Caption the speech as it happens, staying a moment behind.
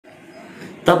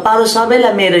तपाईहरु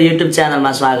सबैलाई मेरो YouTube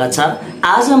च्यानलमा स्वागत छ।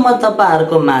 आज म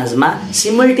तपाईहरुको माझमा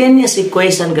सिमल्टेनियस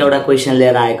इक्वेशनको एउटा क्वेशन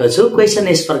लिएर आएको छु। क्वेशन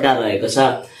यस प्रकार रहेको छ।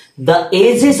 The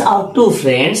ages of two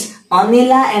friends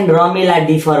Anila and Ramila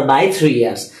differ by 3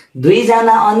 years. दुई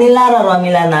जना अनिला र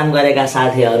रमिला नाम गरेका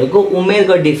साथीहरुको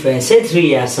उमेरको डिफरेन्स चाहिँ 3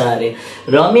 इयर्स छ अरे।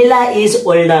 Ramila is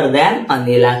older than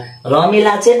Anila.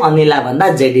 Ramila चाहिँ अनिला भन्दा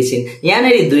जेठी छिन्।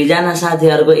 यहाँनेरि दुई जना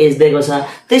साथीहरुको एज दिएको छ।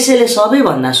 त्यसैले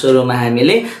सबैभन्दा सुरुमा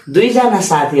हामीले दुई जना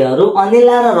साथीहरु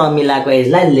अनिला र रमिलाको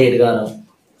एजलाई लेट गरौँ।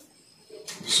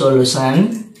 Solution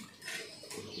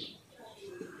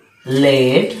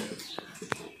late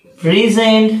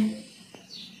present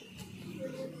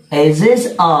ages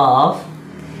of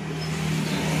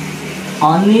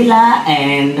Anila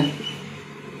and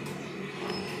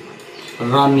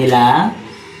Ramila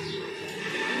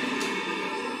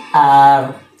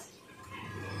are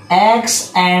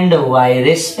X and Y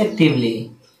respectively.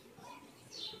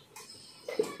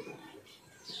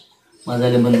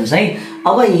 मजाले बुझ्नुस् है।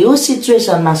 अब यो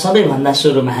सिचुएसनमा सबैभन्दा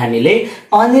सुरुमा हामीले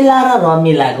अनिला र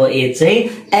रमिलाको एज चाहिँ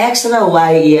x र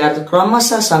y इयर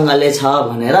क्रमशःसँगले छ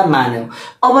भनेर मान्यौ।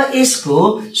 अब यसको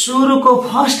सुरुको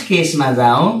फर्स्ट केसमा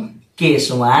जाउँ,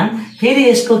 केस 1। फेरि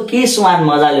यसको केस 1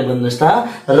 मजाले बुझ्नुस् त।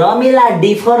 Ramila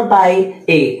differ by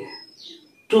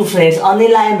to friends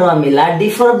Anila and Ramila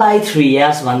differ by 3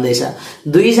 years भन्दैछ।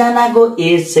 दुई जनाको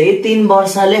एज चाहिँ 3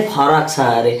 वर्षले फरक छ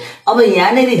अरे। अब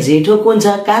यहाँनेरि जेठो कुन छ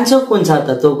कान्छो कुन छ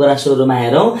त त्यो कुरा सुरुमा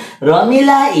हेरौं।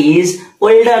 Ramila is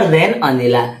older than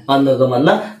Anila भन्नुको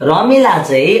मतलब रमिला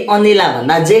चाहिँ अनिला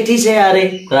भन्दा जेठी छ अरे।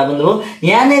 कुरा बुझ्नुभयो।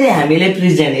 यहाँनेरि हामीले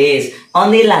प्रेजेन्ट एज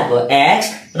अनिलाको x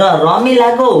र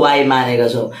रमिलाको y मानेको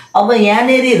छौं। अब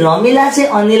यहाँनेरि रमिला चाहिँ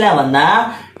अनिला भन्दा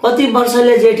कति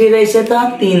वर्षले जेठी रहेछ त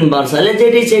 3 वर्षले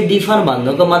जेठी छ। डिफर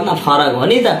भन्नुको मतलब फरक हो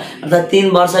नि त। अर्थात 3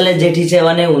 वर्षले जेठी छ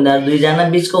भने उनीहरु दुई जना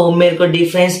बीचको उमेरको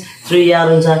डिफरेन्स 3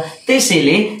 इयर हुन्छ।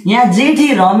 त्यसैले यहाँ जेठी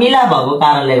रमिला भएको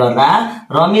कारणले गर्दा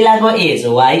रमिलाको एज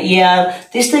y इयर,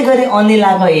 त्यस्तै गरी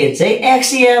अनिलाको एज चाहिँ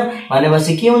x इयर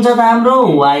भनेपछि के हुन्छ त हाम्रो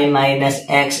y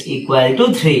 - x =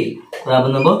 3। कुरा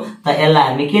बुझ्नुभयो त। यसलाई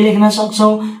हामी के लेख्न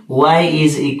सक्छौं y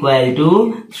 =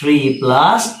 3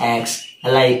 + x।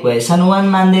 यसलाई इक्वेसन 1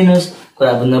 मान्दिनुस्।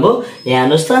 कुरा बुझ्नुभयो। यहाँ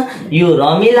हेर्नुस् त यो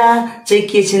रमिला चाहिँ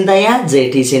के छिन् त यहाँ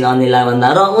जेठी छिन् अनिला भन्दा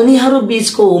र उनीहरु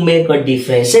बीचको उमेरको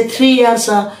डिफरेन्स चाहिँ 3 इयर छ।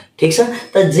 ठीक छ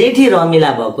त। जेठी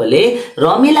रमिला भएकोले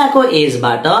रमिलाको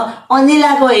एजबाट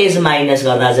अनिलाको एज माइनस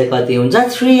गर्दा चाहिँ कति हुन्छ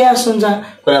 3 इयर्स हुन्छ।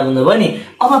 कुरा बुझ्नुभयो नि।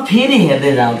 अब फेरि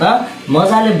हेर्दै जाउँ त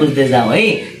मजाले बुझ्दै जाउँ है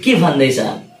के भन्दैछ।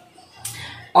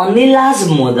 Anila's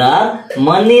mother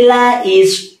Manila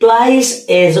is twice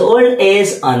as old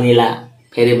as Anila.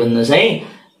 फेरि बुझ्नुस् है।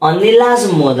 Anila's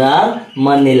mother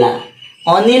Manila,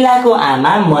 अनिलाको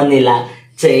आमा मनिला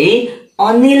चाहिँ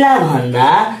अनिला भन्दा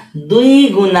 2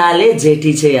 गुणाले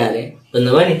जेठी छ अरे।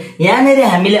 बुझ्नुभयो नि। यहाँनेरि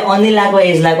हामीले अनिलाको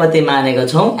एजलाई कति मानेको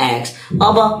छौं x।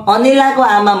 अब अनिलाको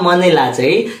आमा मनिला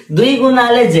चाहिँ 2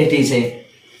 गुणाले जेठी छ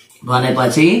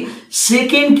भनेपछि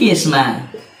सेकेन्ड केसमा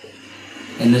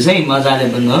हेर्नुस् है मजाले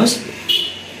बुझ्नुहोस्।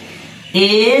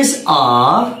 एज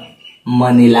अफ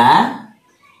मनिला,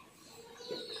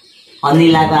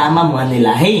 अनिलाको आमा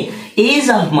मनिला है। एज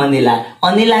अफ मनिला,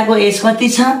 अनिलाको एज कति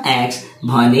छ x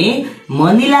भने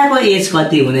मनिलाको एज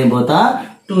कति हुने भयो त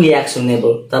 2x हुने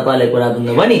भयो। तपाईले कुरा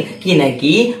बुझ्नुभयो नि।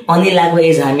 किनकि अनिलाको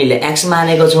एज हामीले x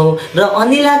मानेको छौं र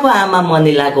अनिलाको आमा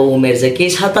मनिलाको उमेर चाहिँ के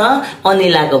छ त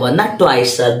अनिलाको भन्दा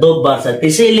ट्वाइस छ, 2 वर्ष।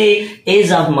 त्यसैले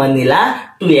एज अफ मनिला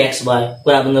 2x भयो।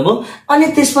 कुरा बुझ्नुभयो। अनि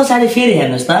त्यसपछि फेरि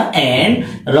हेर्नुस् त and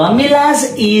रमिलाज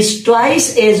is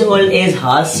twice as old age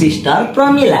her sister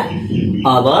Pramila.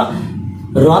 अब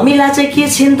रमिला चाहिँ के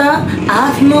छिन् त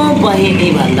आफ्नो बहिनी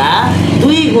भन्दा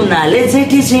 2 गुणाले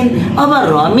जेठी छिन्। अब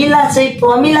रमिला चाहिँ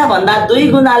प्रमिला भन्दा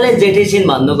 2 गुणाले जेठी छिन्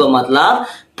भन्नुको मतलब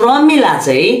प्रमिला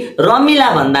चाहिँ रमिला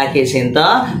भन्दा के छिन् त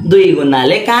 2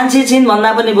 गुणाले कान्छी छिन्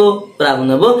भन्दा पनि भयो। कुरा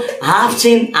बुझ्नुभयो। हाफ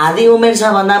छिन्, आधी उमेर छ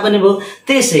भन्दा पनि भयो।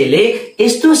 त्यसैले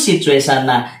यस्तो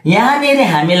सिचुएसनमा यहाँनेरि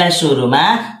हामीलाई सुरुमा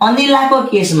अनिलाको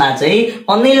केसमा चाहिँ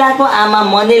अनिलाको आमा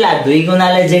मनिला 2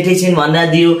 गुणाले जेठी छिन् भन्दा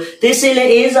दियो। त्यसैले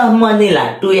एज अफ मनिला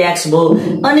 2x भयो।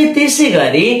 अनि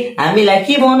त्यसैगरी हामीलाई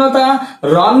के भन्नु त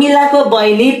रमिलाको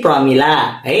बहिनी प्रमिला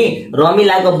है।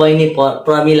 रमिलाको बहिनी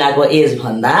प्रमिलाको एज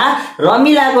भन्दा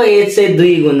रमिलाको एज चाहिँ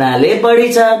 2 गुणाले बढी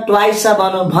छ, ट्वाइस छ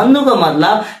भन्नुको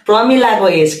मतलब प्रमिलाको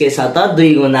एज के छ त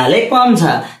 2 गुणाले कम छ।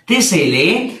 त्यसैले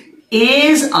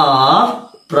एज अफ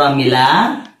प्रमिला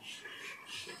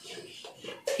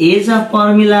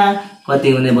कति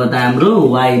हुने भयो त हाम्रो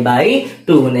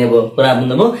y/2 हुने भयो। कुरा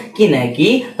बुझ्नुभयो। किनकि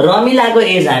रमिलाको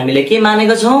एज हामीले के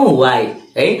मानेको छौं y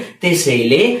है।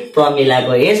 त्यसैले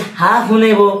प्रमिलाको एज हाफ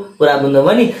हुने भयो। कुरा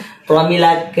बुझ्नुभयो नि।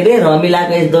 प्रमिला के रे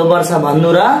रमिलाको एज 2 वर्ष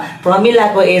भन्नु र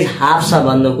प्रमिलाको एज हाफ छ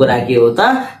भन्नु कुरा के हो त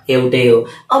एउटै हो।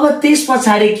 अब त्यस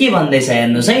पछाडी के भन्दैछ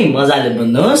हेर्नुस् है, मजाले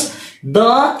बुझ्नुस्।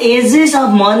 The ages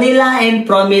of Manila and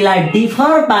Pramila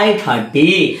differ by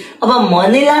 30। अब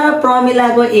मनिला र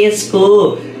प्रमिलाको एजको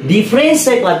डिफरेन्स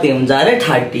चाहिँ कति हुन्छ अरे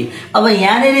 30। अब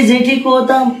यहाँनेरि जेठीको हो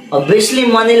त अभियसली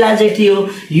मनिला जेठी हो।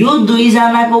 यो दुई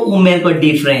जनाको उमेरको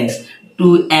difference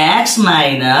 2x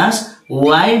minus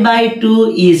y/2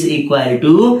 is equal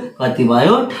to कति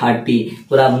भयो 30।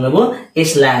 कुरा बुझ्नुभयो।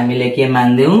 यसलाई हामीले के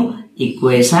मान्दियौ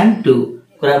इक्वेसन 2।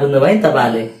 कुरा बुझ्नुभयो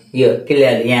तपाईहरुले। यो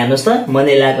क्लियर। यहाँ हेर्नुस् त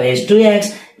मनिलाको एज 2x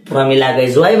प्रमिलाको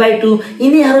एज y/2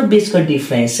 यिनीहरु बीचको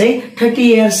डिफरेन्स चाहिँ 30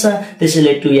 इयर्स छ।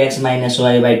 त्यसैले 2x minus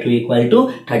y/2 equal to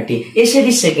 30।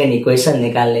 यसरी सेकेन्ड इक्वेसन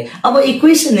निकाल्ने। अब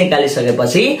इक्वेसन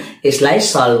निकालिसकेपछि यसलाई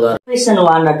सल्भ गरौँ। इक्वेसन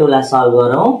 1 र 2 लाई सल्भ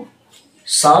गरौँ।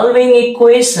 Solving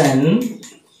equation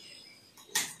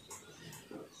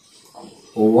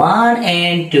 1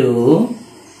 and 2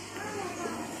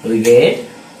 we get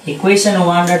equation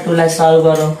 1 र 2 लाई सल्भ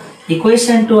गरौँ।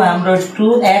 इक्वेसन 2 हाम्रो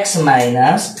 2x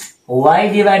minus y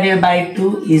divided by 2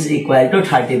 is equal to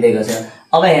 30 दिएको छ।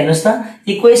 अब हेर्नुस् त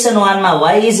इक्वेसन 1 मा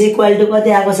y इज इक्वल टु कति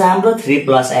आएको छ हाम्रो 3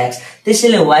 प्लस x।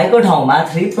 त्यसैले y को ठाउँमा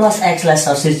 3 प्लस x लाई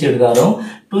सब्स्टिट्युट गरौँ।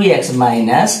 2x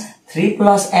minus 3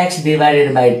 plus x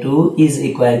divided by 2 is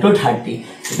equal to 30।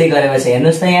 त्यति गरेपछि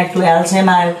हेर्नुस् त यहाँ 2 एलसीएम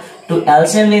आयो। 2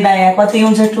 एलसीएम लिँदा यहाँ कति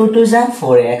हुन्छ 2 2 जा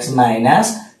 4x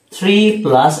माइनस 3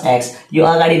 प्लस x। यो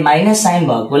अगाडि माइनस साइन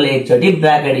भएकोले एकचोटी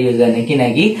ब्र्याकेट युज गर्ने,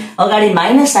 किनकि अगाडि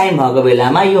माइनस साइन भएको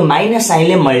बेलामा यो माइनस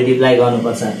साइनले मल्टिप्लाई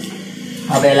गर्नुपर्छ।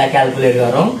 अब यसलाई क्याल्कुलेट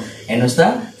गरौँ। हेर्नुस् त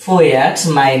 4x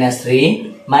minus 3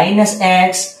 minus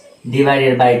x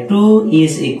divided by 2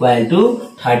 is equal to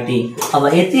 30। अब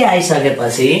यति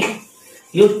आइसकेपछि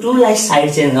यो 2 लाई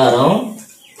साइड चेन्ज गरौँ।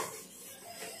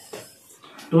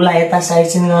 2 लाई यता साइड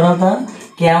चेन्ज गरौँ त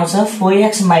के आउँछ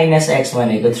 4x माइनस x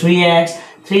भनेको 3x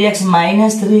 3x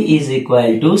minus 3 is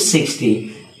equal to 60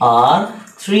 or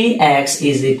 3x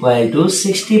is equal to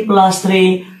 60 plus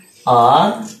 3 or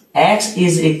x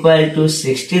is equal to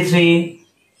 63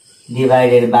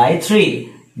 divided by 3.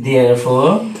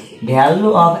 Therefore,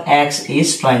 value of x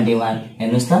is 21.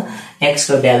 हेर्नुस् त x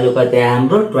को भ्यालु कति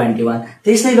हाम्रो 21।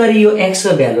 त्यसै गरी यो x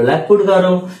को भ्यालुलाई पुट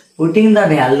गरौँ। Putting the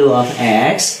value of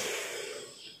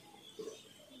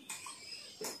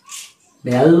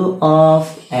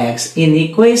x in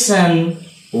equation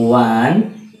 1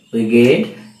 we get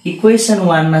equation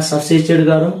 1 मा सब्स्टिट्युट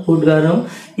गरौँ, पुट गरौँ।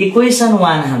 इक्वेसन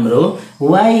 1 हाम्रो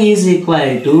y is equal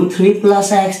to 3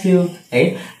 plus x थियो है।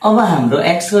 अब हाम्रो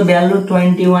x को भ्यालु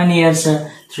 21 इयर्स छ।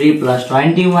 3 plus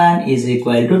 21 is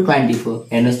equal to 24।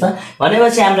 हेर्नुस् त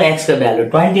भनेपछि हाम्रो x को भ्यालु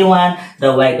 21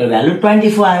 र y को भ्यालु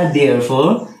 24 आयो।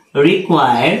 Therefore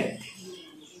required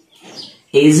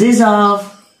ages of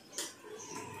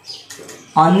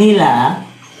Anila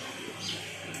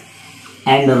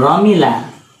and Ramila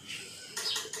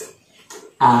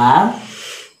are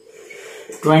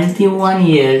 21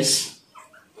 years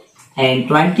and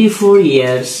 24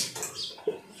 years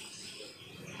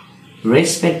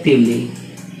respectively.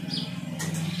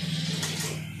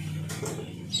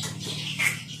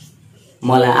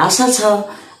 मलाई आशा छ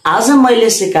आज मैले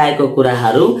सिकाएको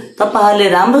कुराहरू तपाईहरुले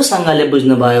राम्रोसँगले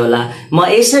बुझ्नुभयो होला। म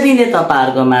यसरी नै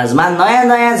तपाईहरुको माझमा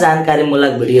नयाँ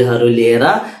जानकारीमूलक भिडियोहरू लिएर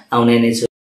आउने नै छु।